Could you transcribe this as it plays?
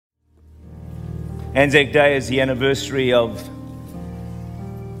Anzac Day is the anniversary of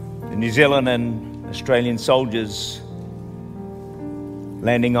the New Zealand and Australian soldiers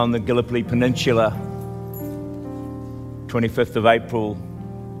landing on the Gallipoli Peninsula, 25th of April,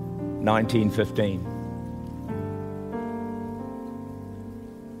 1915.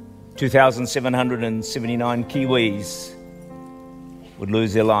 2,779 Kiwis would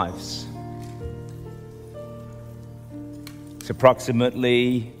lose their lives. It's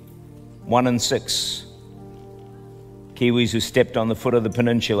approximately 1 in 6 Kiwis who stepped on the foot of the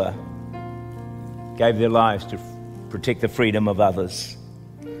peninsula gave their lives to protect the freedom of others,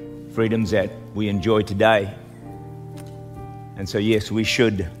 freedoms that we enjoy today. And so, yes, we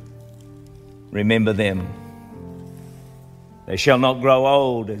should remember them. They shall not grow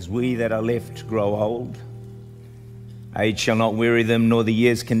old as we that are left grow old. Age shall not weary them, nor the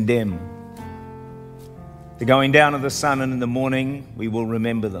years condemn. The going down of the sun, and in the morning we will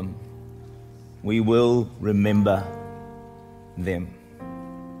remember them. We will remember them.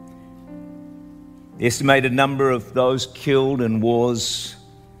 The estimated number of those killed in wars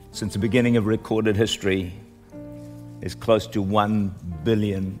since the beginning of recorded history is close to 1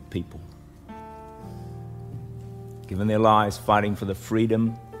 billion people, given their lives fighting for the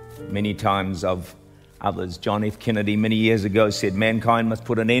freedom, many times, of others. John F. Kennedy many years ago said, mankind must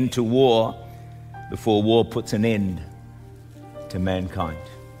put an end to war before war puts an end to mankind.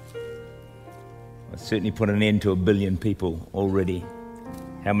 It's certainly put an end to 1 billion people already.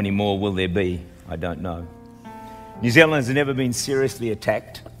 How many more will there be? I don't know. New Zealand has never been seriously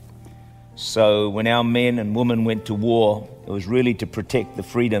attacked. So when our men and women went to war, it was really to protect the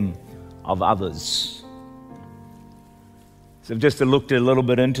freedom of others. So I've just looked a little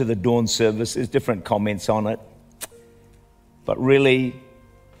bit into the dawn service. There's different comments on it. But really,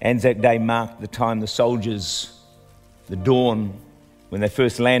 Anzac Day marked the time the soldiers, the dawn, when they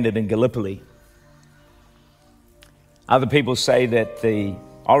first landed in Gallipoli. Other people say that the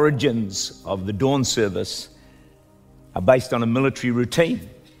origins of the dawn service are based on a military routine,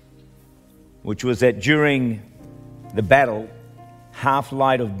 which was that during the battle, half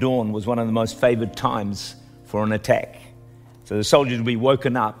light of dawn was one of the most favored times for an attack. So the soldiers would be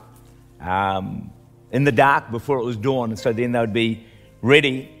woken up in the dark before it was dawn, and so then they would be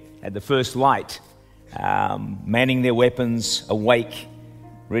ready at the first light, manning their weapons, awake,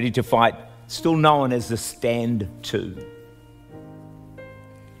 ready to fight, still known as the stand to.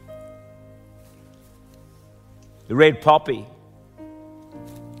 The red poppy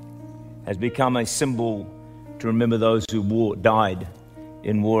has become a symbol to remember those who died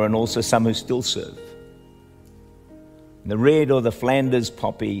in war, and also some who still serve. The red, or the Flanders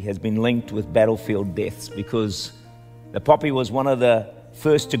poppy, has been linked with battlefield deaths because the poppy was one of the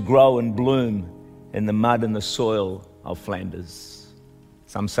first to grow and bloom in the mud and the soil of Flanders.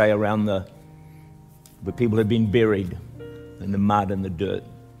 Some say around where people had been buried in the mud and the dirt,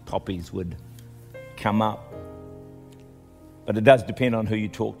 poppies would come up. But it does depend on who you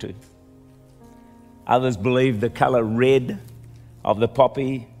talk to. Others believe the color red of the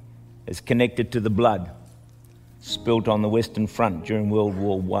poppy is connected to the blood spilt on the Western Front during World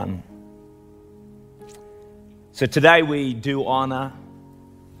War I. So today we do honor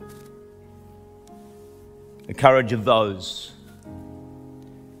the courage of those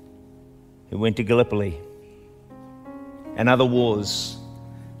who went to Gallipoli and other wars.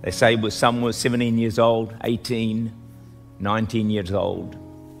 They say some were 17 years old, 18, 19 years old.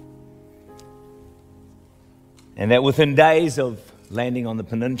 And that within days of landing on the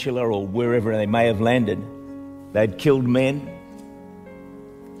peninsula or wherever they may have landed, they'd killed men.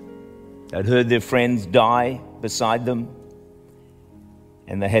 They'd heard their friends die beside them,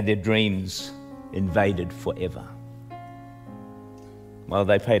 and they had their dreams invaded forever. Well,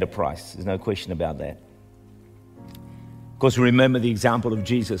 they paid a price. There's no question about that. Of course, we remember the example of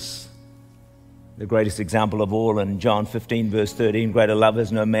Jesus, the greatest example of all, in John 15, verse 13. Greater love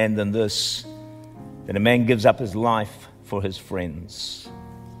has no man than this, that a man gives up his life for his friends.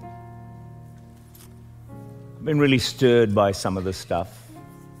 I've been really stirred by some of this stuff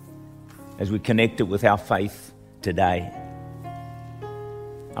as we connect it with our faith today.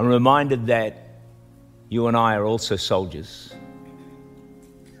 I'm reminded that you and I are also soldiers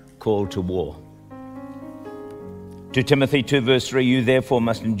called to war. 2 Timothy 2 verse 3, you therefore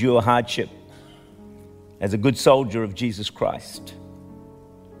must endure hardship as a good soldier of Jesus Christ.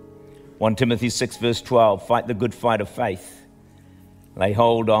 1 Timothy 6 verse 12, fight the good fight of faith. Lay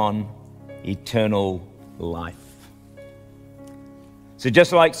hold on eternal life. So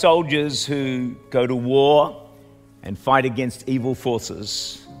just like soldiers who go to war and fight against evil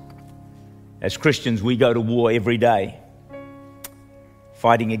forces, as Christians we go to war every day,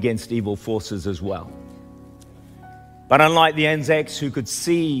 fighting against evil forces as well. But unlike the Anzacs who could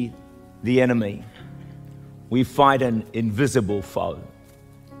see the enemy, we fight an invisible foe.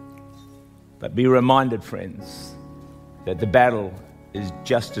 But be reminded, friends, that the battle is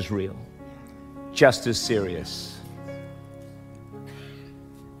just as real, just as serious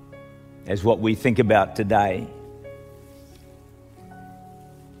as what we think about today.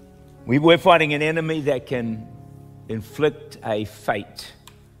 We're fighting an enemy that can inflict a fate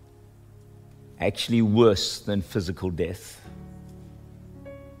actually worse than physical death.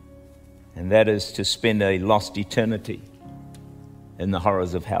 And that is to spend a lost eternity in the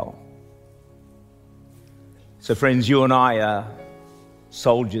horrors of hell. So friends, you and I are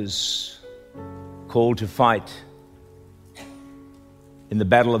soldiers called to fight in the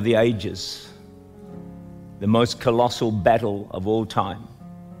battle of the ages, the most colossal battle of all time,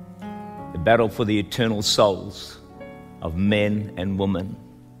 the battle for the eternal souls of men and women.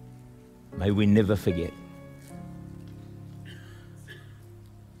 May we never forget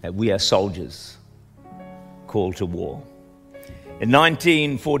that we are soldiers called to war. In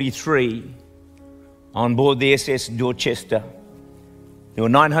 1943, on board the SS Dorchester, there were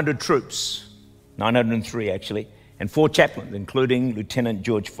 900 troops, 903 actually, and 4 chaplains, including Lieutenant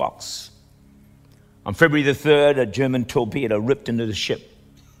George Fox. On February the 3rd, a German torpedo ripped into the ship.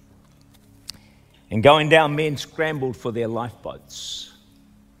 And going down, men scrambled for their lifeboats.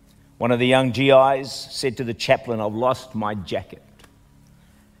 One of the young GIs said to the chaplain, "I've lost my jacket."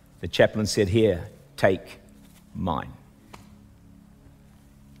 The chaplain said, "Here, take mine."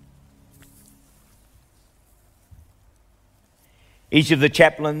 Each of the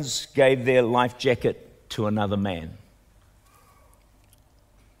chaplains gave their life jacket to another man.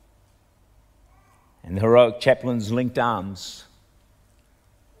 And the heroic chaplains linked arms.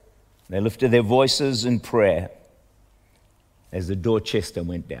 They lifted their voices in prayer as the Dorchester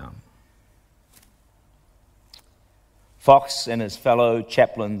went down. Fox and his fellow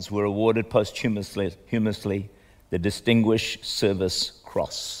chaplains were awarded posthumously the Distinguished Service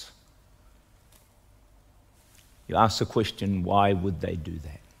Cross. You ask the question, why would they do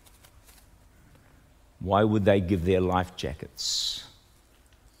that? Why would they give their life jackets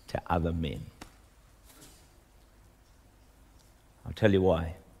to other men? I'll tell you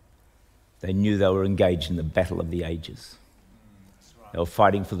why. They knew they were engaged in the battle of the ages. They were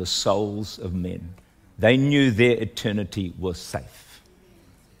fighting for the souls of men. They knew their eternity was safe.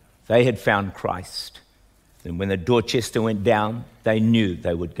 They had found Christ. And when the Dorchester went down, they knew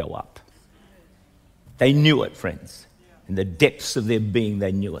they would go up. They knew it, friends. In the depths of their being,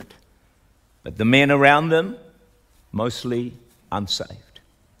 they knew it. But the men around them, mostly unsaved.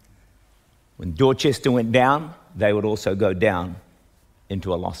 When Dorchester went down, they would also go down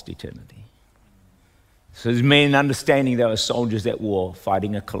into a lost eternity. So these men, understanding they were soldiers at war,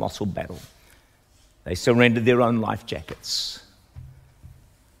 fighting a colossal battle, they surrendered their own life jackets.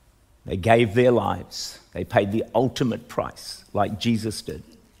 They gave their lives. They paid the ultimate price, like Jesus did,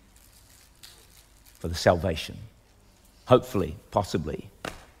 for the salvation, hopefully, possibly,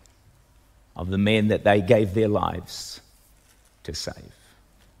 of the men that they gave their lives to save.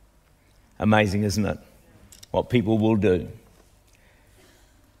 Amazing, isn't it? What people will do.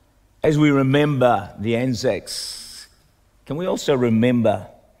 As we remember the Anzacs, can we also remember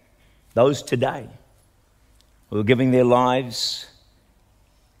those today who are giving their lives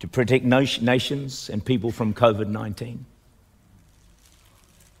to protect nations and people from COVID-19?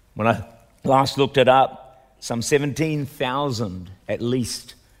 When I last looked it up, some 17,000 at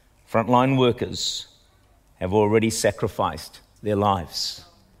least frontline workers have already sacrificed their lives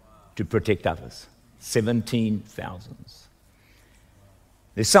to protect others. 17,000.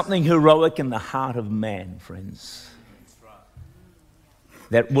 There's something heroic in the heart of man, friends,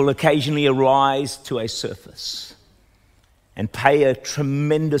 that will occasionally arise to a surface and pay a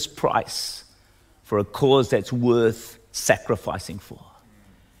tremendous price for a cause that's worth sacrificing for.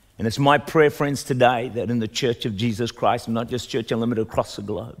 And it's my prayer, friends, today that in the Church of Jesus Christ, and not just Church Unlimited across the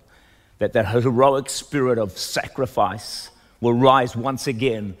globe, that heroic spirit of sacrifice will rise once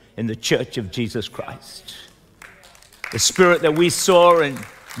again in the Church of Jesus Christ. The spirit that we saw in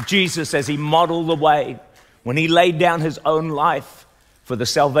Jesus as he modeled the way when he laid down his own life for the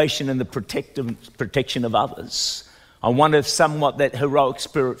salvation and the protection of others. I wonder if somewhat that heroic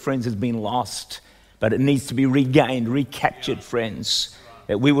spirit, friends, has been lost, but it needs to be regained, recaptured, friends,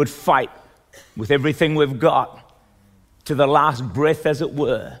 that we would fight with everything we've got to the last breath, as it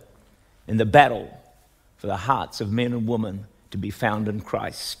were, in the battle for the hearts of men and women to be found in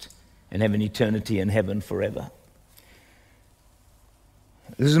Christ and have an eternity in heaven forever.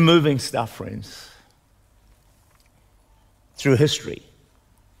 This is moving stuff, friends. Through history,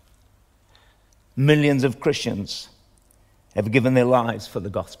 millions of Christians have given their lives for the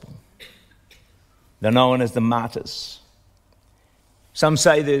gospel. They're known as the martyrs. Some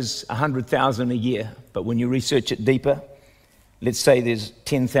say there's 100,000 a year, but when you research it deeper, let's say there's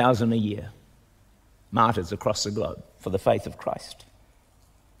 10,000 a year martyrs across the globe for the faith of Christ.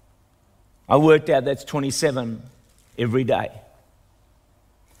 I worked out that's 27 every day.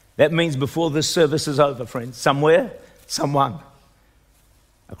 That means before this service is over, friends, somewhere, someone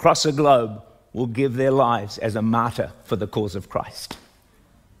across the globe will give their lives as a martyr for the cause of Christ.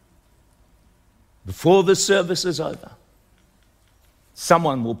 Before the service is over,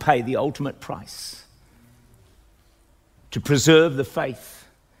 someone will pay the ultimate price to preserve the faith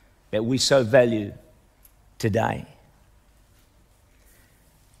that we so value today.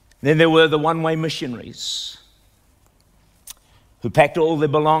 Then there were the one-way missionaries who packed all their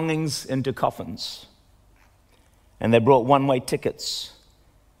belongings into coffins, and they brought one-way tickets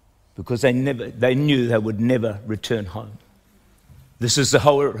because they knew they would never return home. This is the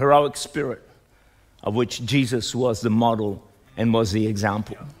whole heroic spirit of which Jesus was the model and was the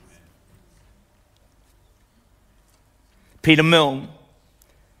example. Peter Milne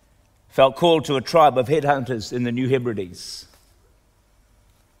felt called to a tribe of headhunters in the New Hebrides.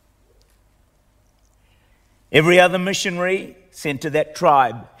 Every other missionary sent to that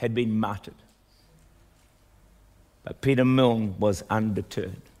tribe had been martyred. But Peter Milne was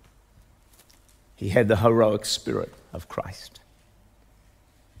undeterred. He had the heroic spirit of Christ.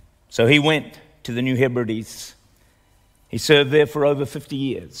 So he went to the New Hebrides. He served there for over 50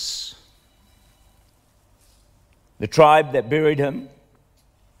 years. The tribe that buried him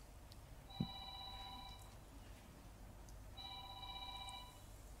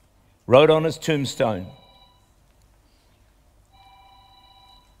wrote on his tombstone,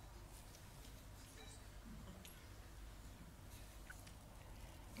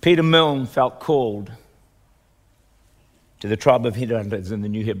 Peter Milne felt called to the tribe of headhunters in the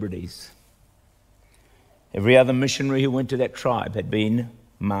New Hebrides. Every other missionary who went to that tribe had been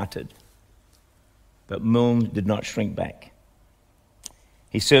martyred. But Milne did not shrink back.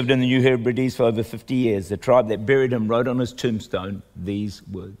 He served in the New Hebrides for over 50 years. The tribe that buried him wrote on his tombstone these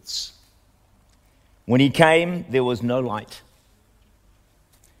words: "When he came, there was no light.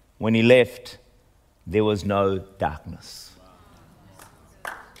 When he left, there was no darkness."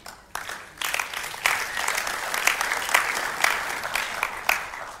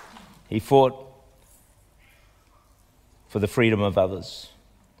 He fought for the freedom of others.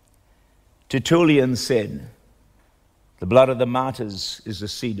 Tertullian said, "The blood of the martyrs is the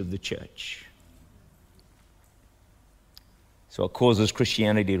seed of the church." So it causes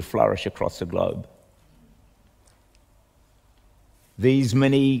Christianity to flourish across the globe. These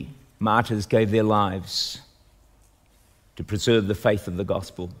many martyrs gave their lives to preserve the faith of the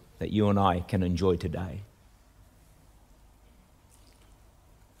gospel that you and I can enjoy today.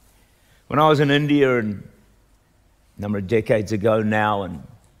 When I was in India a number of decades ago now, and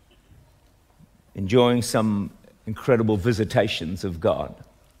enjoying some incredible visitations of God,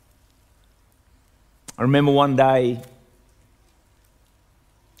 I remember one day I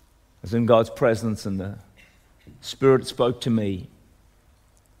was in God's presence and the Spirit spoke to me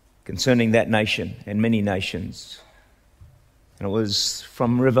concerning that nation and many nations. And it was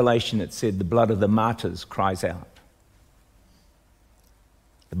from Revelation. It said, "The blood of the martyrs cries out."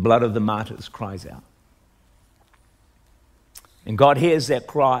 The blood of the martyrs cries out. And God hears that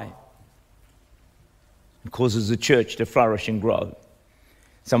cry and causes the church to flourish and grow.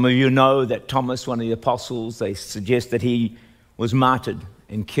 Some of you know that Thomas, one of the apostles, they suggest that he was martyred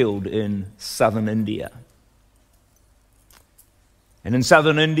and killed in southern India. And in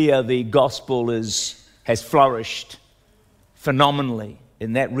southern India, the gospel has flourished phenomenally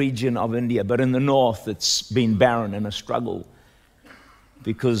in that region of India. But in the north, it's been barren and a struggle,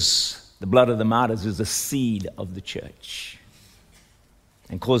 because the blood of the martyrs is the seed of the church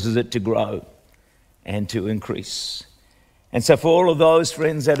and causes it to grow and to increase. And so for all of those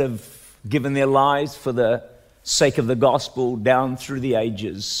friends that have given their lives for the sake of the gospel down through the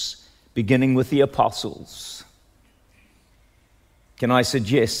ages, beginning with the apostles, can I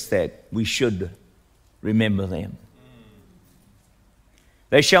suggest that we should remember them?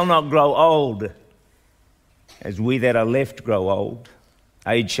 They shall not grow old as we that are left grow old.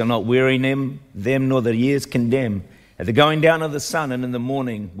 Age shall not weary them, nor the years condemn. At the going down of the sun and in the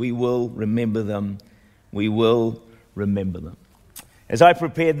morning, we will remember them. We will remember them. As I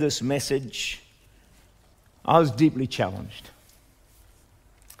prepared this message, I was deeply challenged.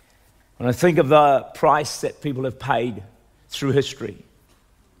 When I think of the price that people have paid through history,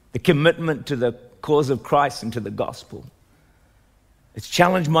 the commitment to the cause of Christ and to the gospel, It's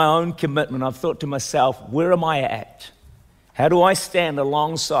challenged my own commitment. I've thought to myself, where am I at? How do I stand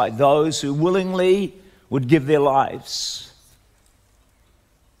alongside those who willingly would give their lives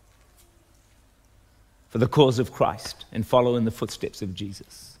for the cause of Christ and follow in the footsteps of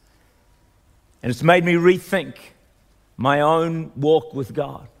Jesus? And it's made me rethink my own walk with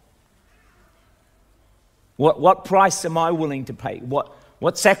God. What price am I willing to pay?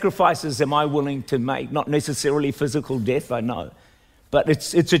 What sacrifices am I willing to make? Not necessarily physical death, I know. But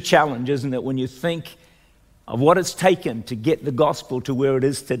it's a challenge, isn't it, when you think of what it's taken to get the gospel to where it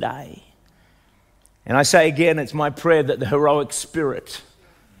is today. And I say again, it's my prayer that the heroic spirit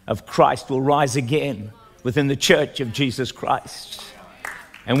of Christ will rise again within the church of Jesus Christ.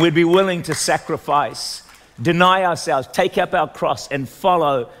 And we'd be willing to sacrifice, deny ourselves, take up our cross and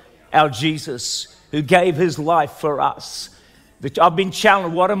follow our Jesus who gave his life for us. I've been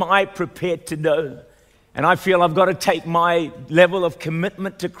challenged, what am I prepared to do? And I feel I've got to take my level of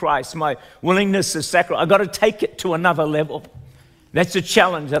commitment to Christ, my willingness to sacrifice, I've got to take it to another level. That's a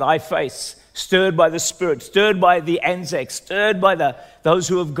challenge that I face, stirred by the Spirit, stirred by the Anzacs, stirred by those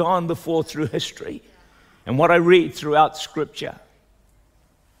who have gone before through history and what I read throughout Scripture.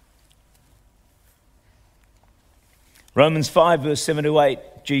 Romans 5, verse 7 to 8,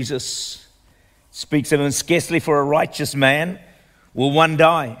 Jesus speaks of him, scarcely for a righteous man will one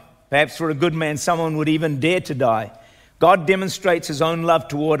die. Perhaps for a good man, someone would even dare to die. God demonstrates his own love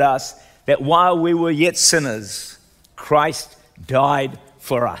toward us, that while we were yet sinners, Christ died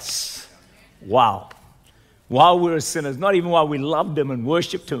for us. Wow. While we were sinners, not even while we loved him and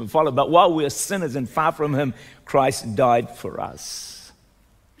worshipped him and followed, but while we were sinners and far from him, Christ died for us.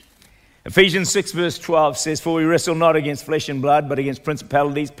 Ephesians 6 verse 12 says, for we wrestle not against flesh and blood, but against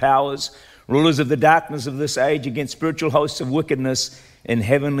principalities, powers, rulers of the darkness of this age, against spiritual hosts of wickedness in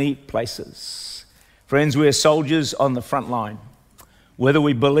heavenly places. Friends, we are soldiers on the front line. Whether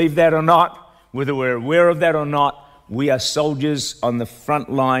we believe that or not, whether we're aware of that or not, we are soldiers on the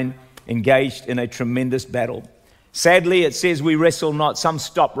front line, engaged in a tremendous battle. Sadly, it says we wrestle not. Some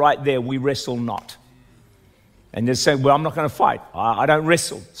stop right there. We wrestle not. And they say, well, I'm not going to fight. I don't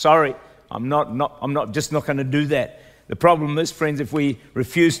wrestle. Sorry, I'm not going to do that. The problem is, friends, if we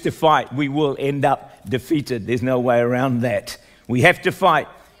refuse to fight, we will end up defeated. There's no way around that. We have to fight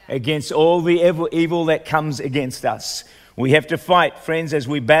against all the evil that comes against us. We have to fight, friends, as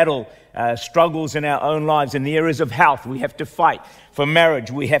we battle struggles in our own lives in the areas of health. We have to fight for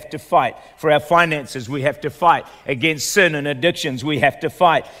marriage. We have to fight for our finances. We have to fight against sin and addictions. We have to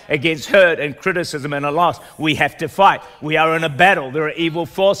fight against hurt and criticism and a loss. We have to fight. We are in a battle. There are evil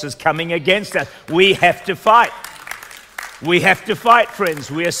forces coming against us. We have to fight. We have to fight, friends.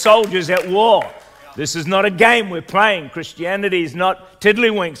 We are soldiers at war. This is not a game we're playing. Christianity is not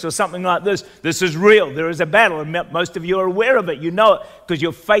tiddlywinks or something like this. This is real. There is a battle, and most of you are aware of it. You know it because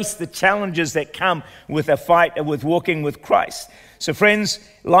you've faced the challenges that come with a fight and with walking with Christ. So, friends,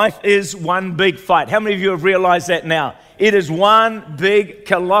 life is one big fight. How many of you have realized that now? It is one big,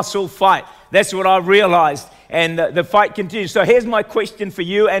 colossal fight. That's what I've realized, and the fight continues. So here's my question for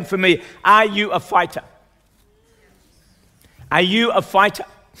you and for me. Are you a fighter? Are you a fighter?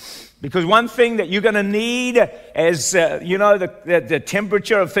 Because one thing that you're going to need as, the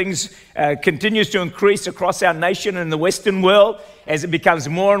temperature of things continues to increase across our nation and the Western world, as it becomes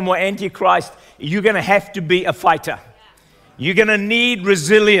more and more anti-Christ, you're going to have to be a fighter. You're going to need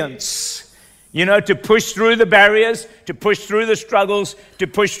resilience, to push through the barriers, to push through the struggles, to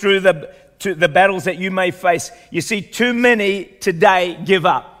push through the battles that you may face. You see, too many today give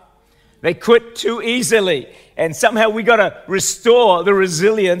up. They quit too easily. And somehow we got to restore the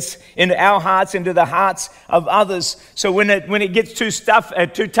resilience in our hearts, into the hearts of others. So when it gets too tough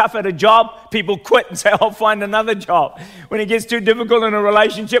at a job, people quit and say, I'll find another job. When it gets too difficult in a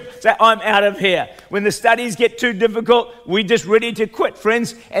relationship, say, I'm out of here. When the studies get too difficult, we're just ready to quit,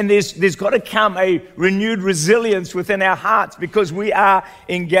 friends. And there's got to come a renewed resilience within our hearts because we are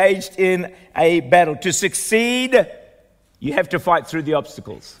engaged in a battle. To succeed, you have to fight through the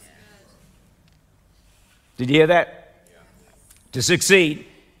obstacles. Did you hear that? Yeah. To succeed,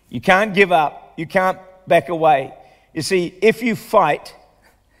 you can't give up. You can't back away. You see, if you fight,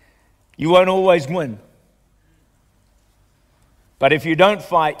 you won't always win. But if you don't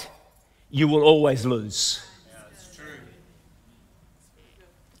fight, you will always lose. Yeah, that's true.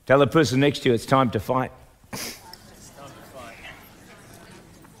 Tell the person next to you, it's time to fight. It's time to fight.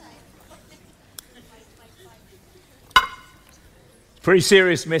 Pretty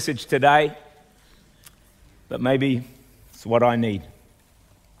serious message today. But maybe it's what I need.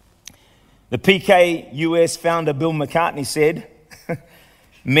 The PKUS founder Bill McCartney said,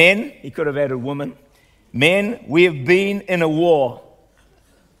 men, he could have added woman, men, we have been in a war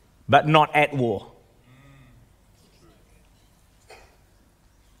but not at war.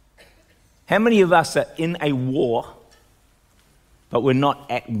 How many of us are in a war, but we're not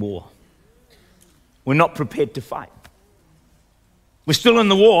at war? We're not prepared to fight. We're still in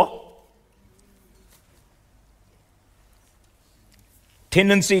the war.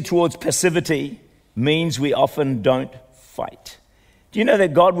 Tendency towards passivity means we often don't fight. Do you know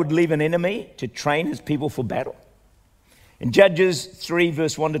that God would leave an enemy to train his people for battle? In Judges 3,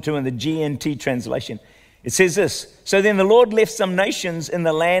 verse 1 to 2 in the GNT translation, it says this: "So then the Lord left some nations in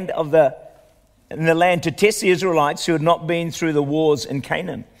the land to test the Israelites who had not been through the wars in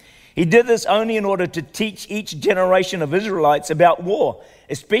Canaan. He did this only in order to teach each generation of Israelites about war,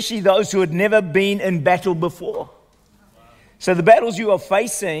 especially those who had never been in battle before." So the battles you are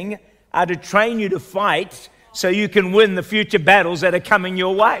facing are to train you to fight so you can win the future battles that are coming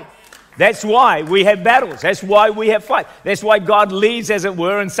your way. That's why we have battles. That's why we have fight. That's why God leaves, as it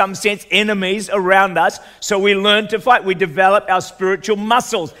were, in some sense, enemies around us, so we learn to fight. We develop our spiritual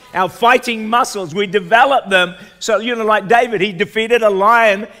muscles, our fighting muscles. We develop them. So, like David, he defeated a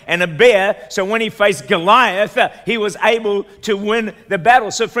lion and a bear, so when he faced Goliath, he was able to win the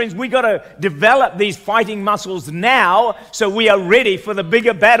battle. So, friends, we got to develop these fighting muscles now so we are ready for the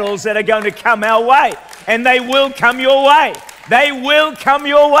bigger battles that are going to come our way. And they will come your way. They will come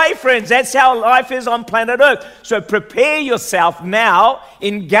your way, friends. That's how life is on planet Earth. So prepare yourself now,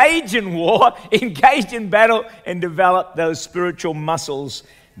 engage in war, engage in battle, and develop those spiritual muscles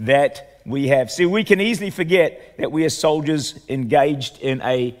that we have. See, we can easily forget that we are soldiers engaged in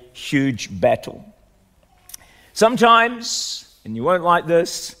a huge battle. Sometimes, and you won't like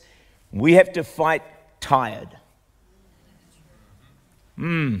this, we have to fight tired.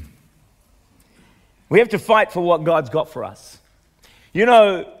 We have to fight for what God's got for us.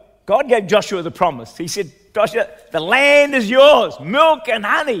 God gave Joshua the promise. He said, "Joshua, the land is yours, milk and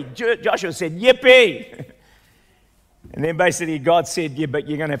honey." Joshua said, "Yippee." And then basically God said, "Yeah, but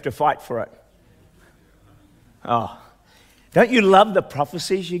you're going to have to fight for it." Oh, don't you love the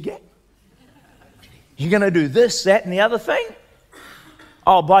prophecies you get? You're going to do this, that, and the other thing?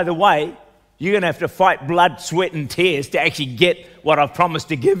 Oh, by the way, you're going to have to fight blood, sweat, and tears to actually get what I've promised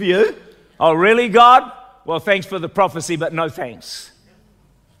to give you. Oh, really, God? Well, thanks for the prophecy, but no thanks.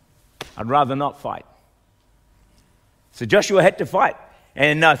 I'd rather not fight. So Joshua had to fight.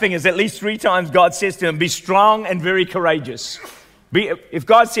 And the thing is, at least 3 times God says to him, "Be strong and very courageous." If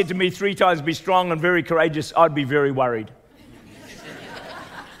God said to me 3 times, "Be strong and very courageous," I'd be very worried.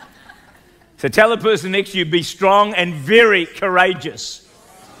 So tell the person next to you, "Be strong and very courageous."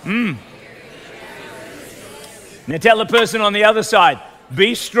 Now tell the person on the other side,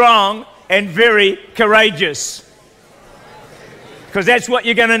 "Be strong and very courageous." Because that's what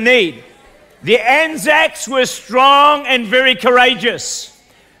you're going to need. The Anzacs were strong and very courageous.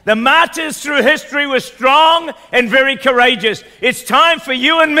 The martyrs through history were strong and very courageous. It's time for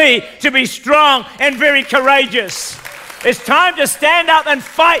you and me to be strong and very courageous. It's time to stand up and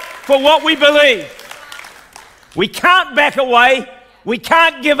fight for what we believe. We can't back away. We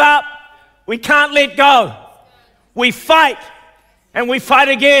can't give up. We can't let go. We fight and we fight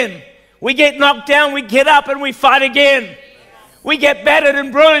again. We get knocked down, we get up and we fight again. We get battered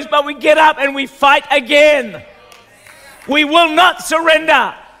and bruised, but we get up and we fight again. We will not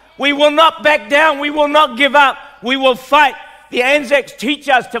surrender. We will not back down. We will not give up. We will fight. The Anzacs teach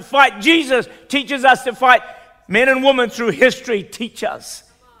us to fight. Jesus teaches us to fight. Men and women through history teach us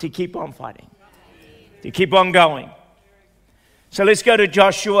to keep on fighting, to keep on going. So let's go to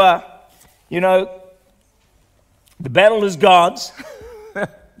Joshua. The battle is God's.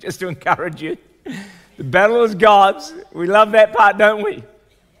 Just to encourage you. The battle is God's. We love that part, don't we?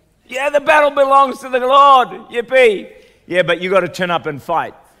 Yeah, the battle belongs to the Lord. Yippee. Yeah, but you got to turn up and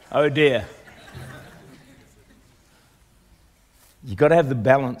fight. Oh dear. You got to have the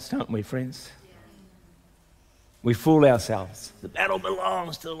balance, don't we, friends? We fool ourselves. The battle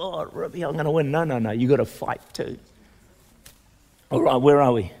belongs to the Lord. I'm going to win. No. You got to fight too. All right, where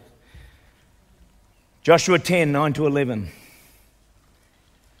are we? Joshua 10, 9 to 11.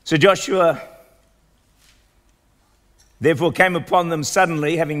 So Joshua therefore came upon them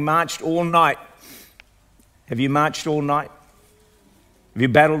suddenly, having marched all night. Have you marched all night? Have you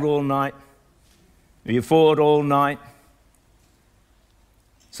battled all night? Have you fought all night?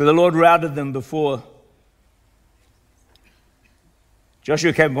 So the Lord routed them before.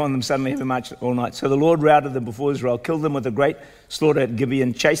 Joshua came upon them suddenly, having marched all night. So the Lord routed them before Israel, killed them with a great slaughter at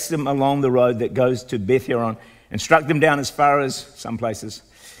Gibeon, chased them along the road that goes to Beth-horon, and struck them down as far as some places.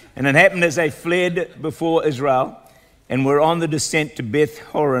 And it happened as they fled before Israel and were on the descent to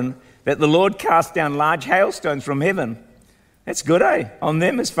Beth-horon that the Lord cast down large hailstones from heaven. That's good, on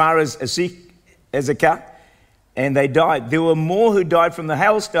them as far as Ezekah. And they died. There were more who died from the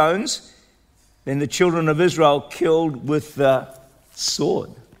hailstones than the children of Israel killed with the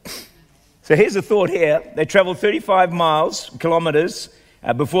sword. So here's a thought here. They traveled 35 kilometers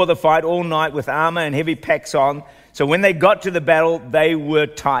before the fight all night with armor and heavy packs on. So when they got to the battle, they were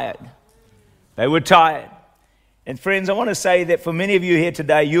tired. They were tired. And friends, I want to say that for many of you here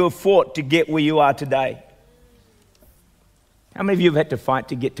today, you have fought to get where you are today. How many of you have had to fight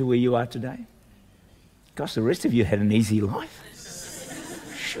to get to where you are today? Gosh, the rest of you had an easy life.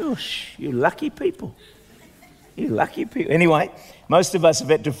 Shush, you lucky people. You lucky people. Anyway, most of us have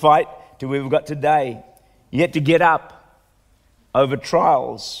had to fight to where we've got today. You had to get up over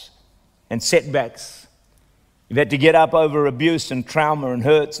trials and setbacks. You've had to get up over abuse and trauma and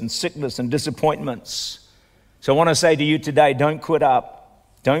hurts and sickness and disappointments. So I want to say to you today, don't quit up.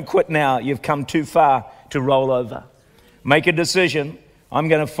 Don't quit now. You've come too far to roll over. Make a decision. I'm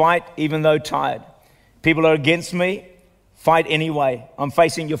going to fight even though tired. People are against me. Fight anyway.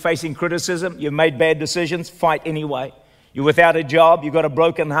 You're facing criticism. You've made bad decisions. Fight anyway. You're without a job. You've got a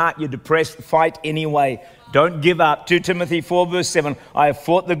broken heart. You're depressed. Fight anyway. Don't give up. 2 Timothy 4 verse 7. I have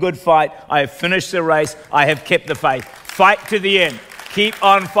fought the good fight. I have finished the race. I have kept the faith. Fight to the end. Keep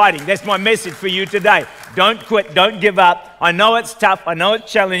on fighting. That's my message for you today. Don't quit. Don't give up. I know it's tough. I know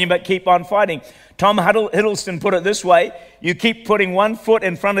it's challenging, but keep on fighting. Tom Hiddleston put it this way. You keep putting one foot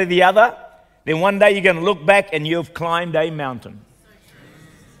in front of the other, then one day you're going to look back and you've climbed a mountain.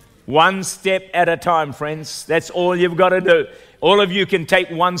 One step at a time, friends. That's all you've got to do. All of you can take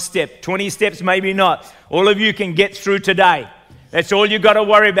one step. 20 steps, maybe not. All of you can get through today. That's all you've got to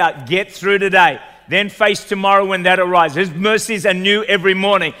worry about. Get through today. Then face tomorrow when that arises. His mercies are new every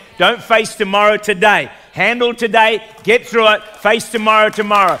morning. Don't face tomorrow today. Handle today. Get through it. Face tomorrow.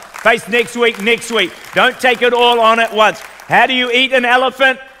 Face next week. Don't take it all on at once. How do you eat an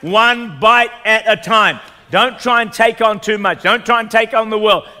elephant? One bite at a time. Don't try and take on too much. Don't try and take on the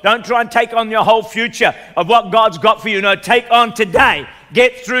world. Don't try and take on your whole future of what God's got for you. No, take on today.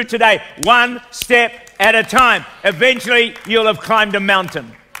 Get through today. One step at a time. Eventually, you'll have climbed a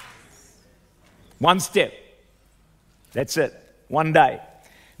mountain. One step. That's it. One day.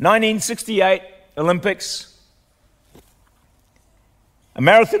 1968 Olympics. A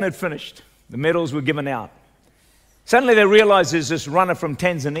marathon had finished. The medals were given out. Suddenly they realized there's this runner from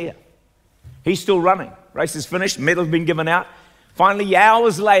Tanzania. He's still running. Race is finished. Medal's been given out. Finally,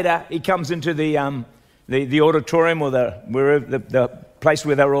 hours later, he comes into the auditorium or the place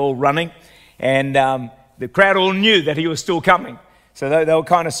where they're all running, and the crowd all knew that he was still coming. So they were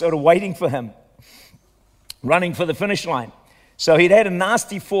kind of sort of waiting for him, running for the finish line. So he'd had a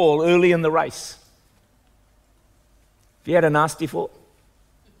nasty fall early in the race. Have you had a nasty fall?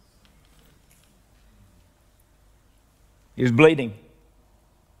 He was bleeding.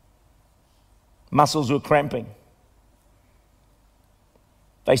 Muscles were cramping.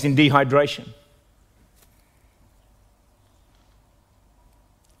 Facing dehydration.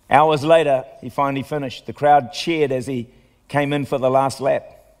 Hours later, he finally finished. The crowd cheered as he came in for the last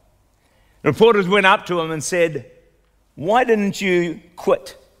lap. Reporters went up to him and said, "Why didn't you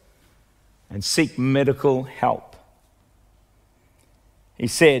quit and seek medical help?" He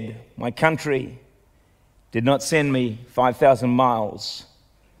said, "My country did not send me 5,000 miles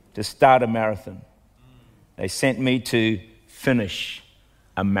to start a marathon. They sent me to finish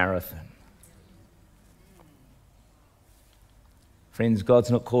a marathon." Friends, God's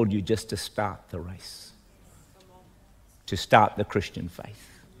not called you just to start the race, to start the Christian faith.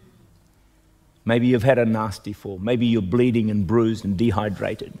 Maybe you've had a nasty fall. Maybe you're bleeding and bruised and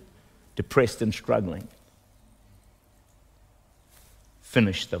dehydrated, depressed and struggling.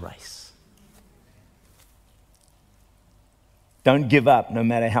 Finish the race. Don't give up no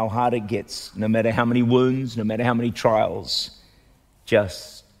matter how hard it gets, no matter how many wounds, no matter how many trials.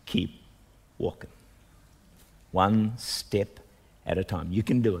 Just keep walking. One step at a time. You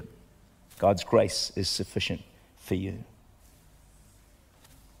can do it. God's grace is sufficient for you.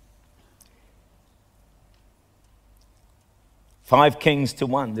 Five kings to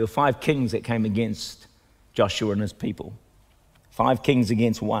one. There were 5 kings that came against Joshua and his people. 5 kings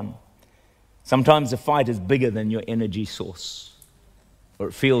against one. Sometimes the fight is bigger than your energy source, or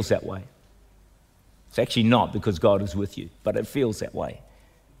it feels that way. It's actually not, because God is with you, but it feels that way.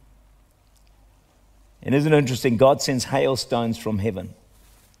 And isn't it interesting? God sends hailstones from heaven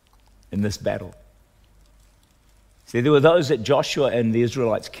in this battle. See, there were those that Joshua and the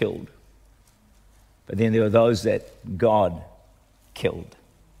Israelites killed, but then there were those that God killed.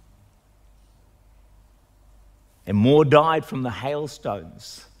 And more died from the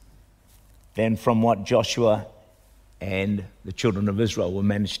hailstones than from what Joshua and the children of Israel were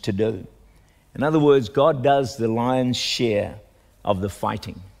managed to do. In other words, God does the lion's share of the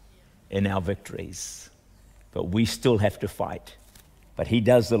fighting in our victories. But we still have to fight. But he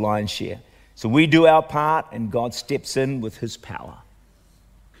does the lion's share. So we do our part and God steps in with his power.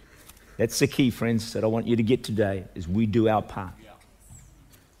 That's the key, friends, that I want you to get today, is we do our part.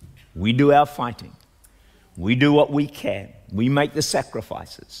 We do our fighting. We do what we can. We make the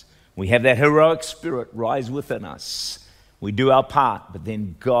sacrifices. We have that heroic spirit rise within us. We do our part, but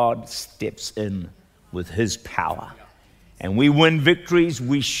then God steps in with his power. And we win victories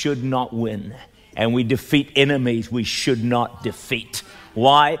we should not win. And we defeat enemies we should not defeat.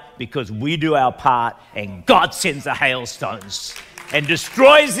 Why? Because we do our part and God sends the hailstones and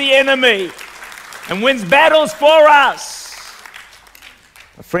destroys the enemy and wins battles for us.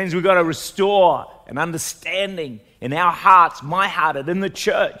 Friends, we've got to restore an understanding in our hearts, my heart, and in the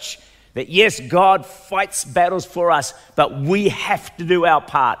church, that yes, God fights battles for us, but we have to do our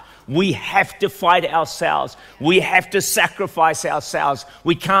part. We have to fight ourselves. We have to sacrifice ourselves.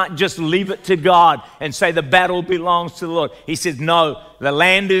 We can't just leave it to God and say the battle belongs to the Lord. He says, no, the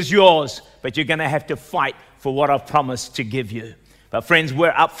land is yours, but you're going to have to fight for what I've promised to give you. But friends,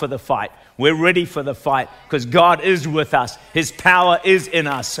 we're up for the fight. We're ready for the fight because God is with us. His power is in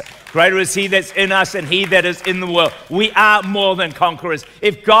us. Greater is he that's in us than he that is in the world. We are more than conquerors.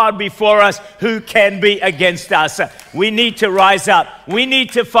 If God be for us, who can be against us? We need to rise up. We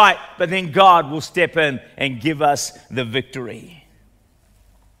need to fight, but then God will step in and give us the victory.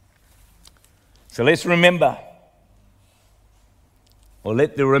 So let's remember, or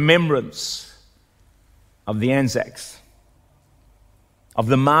let the remembrance of the Anzacs, of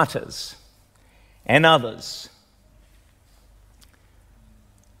the martyrs and others,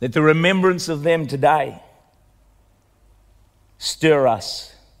 let the remembrance of them today stir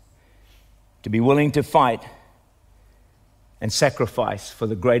us to be willing to fight and sacrifice for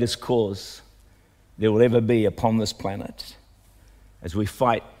the greatest cause there will ever be upon this planet as we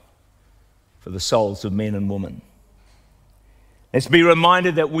fight for the souls of men and women. Let's be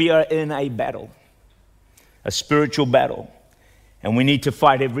reminded that we are in a battle, a spiritual battle. And we need to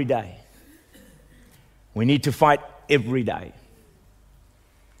fight every day. We need to fight every day. I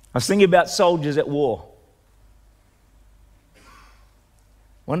was thinking about soldiers at war.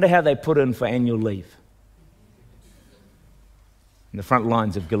 Wonder how they put in for annual leave in the front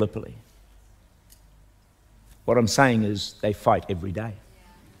lines of Gallipoli. What I'm saying is they fight every day.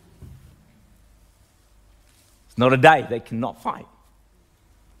 It's not a day they cannot fight.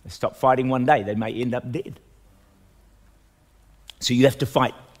 They stop fighting one day, they may end up dead. So you have to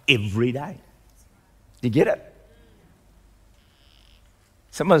fight every day. Do you get it?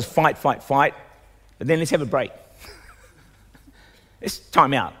 Some of us fight, but then let's have a break. It's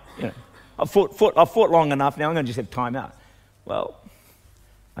time out. You know, I've fought long enough now, I'm going to just have time out. Well,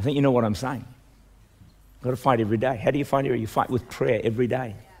 I think you know what I'm saying. You've got to fight every day. How do you fight every day? You fight with prayer every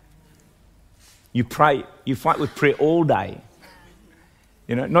day. You pray, you fight with prayer all day.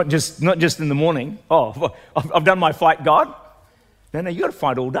 You know, not just in the morning. Oh, I've done my fight, God. No, you've got to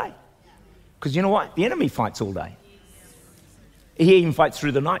fight all day. Because you know what? The enemy fights all day. He even fights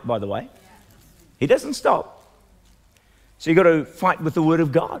through the night, by the way. He doesn't stop. So you've got to fight with the word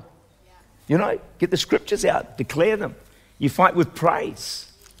of God. You know, get the scriptures out, declare them. You fight with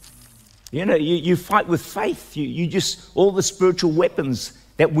praise. You know, you fight with faith. You just, all the spiritual weapons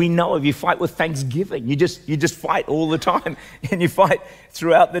that we know of, you fight with thanksgiving. You just fight all the time, and you fight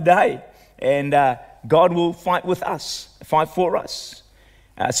throughout the day. And God will fight with us, fight for us.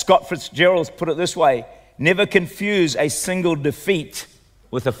 Scott Fitzgerald put it this way: never confuse a single defeat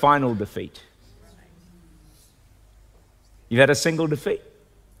with a final defeat. You've had a single defeat.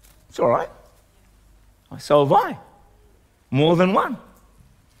 It's all right. So have I. More than one.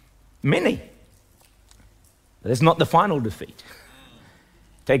 Many. But it's not the final defeat.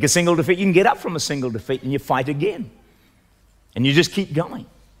 Take a single defeat, you can get up from a single defeat and you fight again. And you just keep going.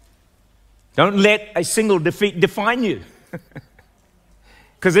 Don't let a single defeat define you.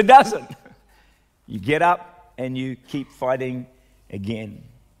 Because it doesn't. You get up and you keep fighting again.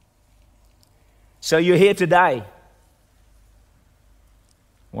 So you're here today.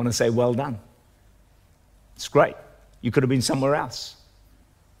 I want to say well done. It's great. You could have been somewhere else.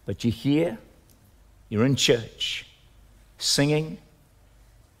 But you're here, you're in church, singing,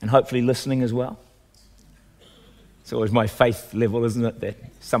 and hopefully listening as well. It's always my faith level, isn't it, that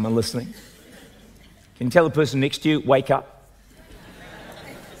someone listening. Can you tell the person next to you, wake up?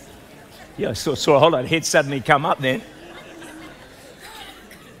 Yeah, I saw a whole lot of heads suddenly come up then.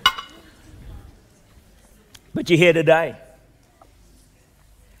 But you're here today.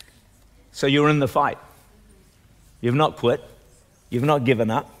 So you're in the fight. You've not quit. You've not given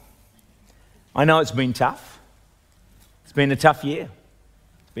up. I know it's been tough. It's been a tough year.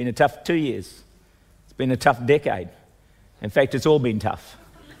 It's been a tough 2 years. It's been a tough decade. In fact, it's all been tough.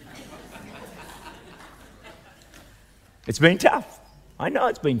 It's been tough. I know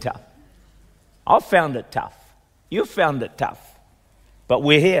it's been tough. I've found it tough. You've found it tough. But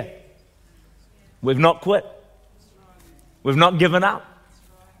we're here. We've not quit. We've not given up.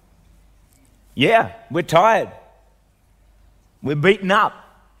 Yeah, we're tired. We're beaten up.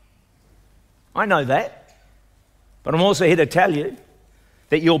 I know that. But I'm also here to tell you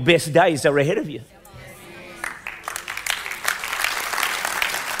that your best days are ahead of you.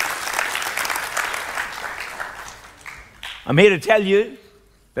 I'm here to tell you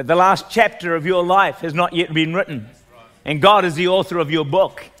that the last chapter of your life has not yet been written. And God is the author of your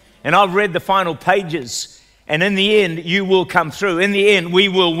book. And I've read the final pages. And in the end, you will come through. In the end, we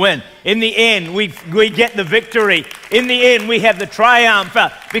will win. In the end, we get the victory. In the end, we have the triumph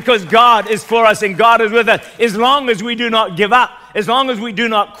because God is for us and God is with us. As long as we do not give up, as long as we do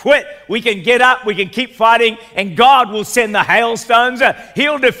not quit, we can get up, we can keep fighting, and God will send the hailstones.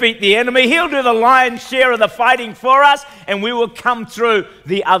 He'll defeat the enemy. He'll do the lion's share of the fighting for us, and we will come through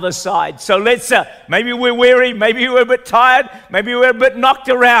the other side. So let's, maybe we're weary, maybe we're a bit tired, maybe we're a bit knocked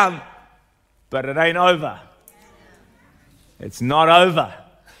around, but it ain't over. It's not over.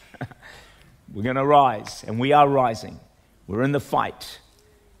 We're going to rise, and we are rising. We're in the fight,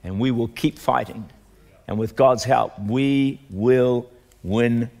 and we will keep fighting. And with God's help, we will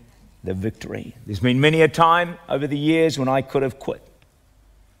win the victory. There's been many a time over the years when I could have quit.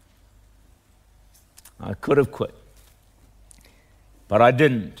 I could have quit. But I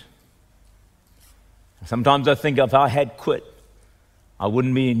didn't. Sometimes I think if I had quit, I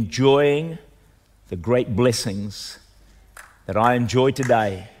wouldn't be enjoying the great blessings that I enjoy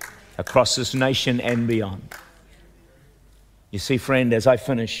today across this nation and beyond. You see, friend, as I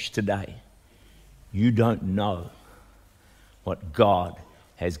finish today, you don't know what God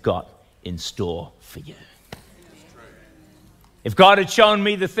has got in store for you. If God had shown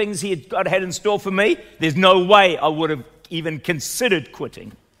me the things God had in store for me, there's no way I would have even considered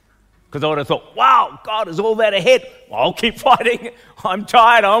quitting. Because I would have thought, wow, God is all that ahead. Well, I'll keep fighting. I'm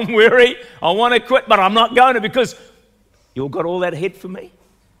tired, I'm weary, I want to quit, but I'm not going to because you've got all that ahead for me.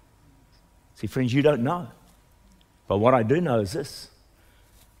 See, friends, you don't know. But what I do know is this.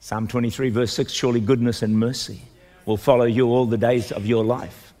 Psalm 23, verse 6, surely goodness and mercy will follow you all the days of your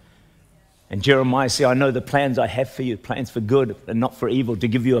life. And Jeremiah said, I know the plans I have for you, plans for good and not for evil, to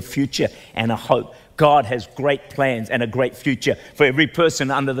give you a future and a hope. God has great plans and a great future for every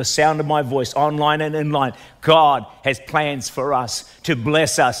person under the sound of my voice, online and in line. God has plans for us to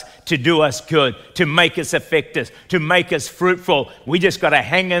bless us, to do us good, to make us effective, to make us fruitful. We just got to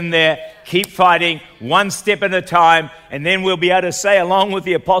hang in there, keep fighting, one step at a time, and then we'll be able to say, along with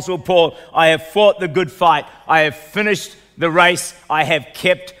the Apostle Paul, I have fought the good fight. I have finished the race. I have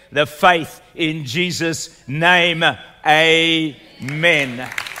kept the faith in Jesus' name. Amen.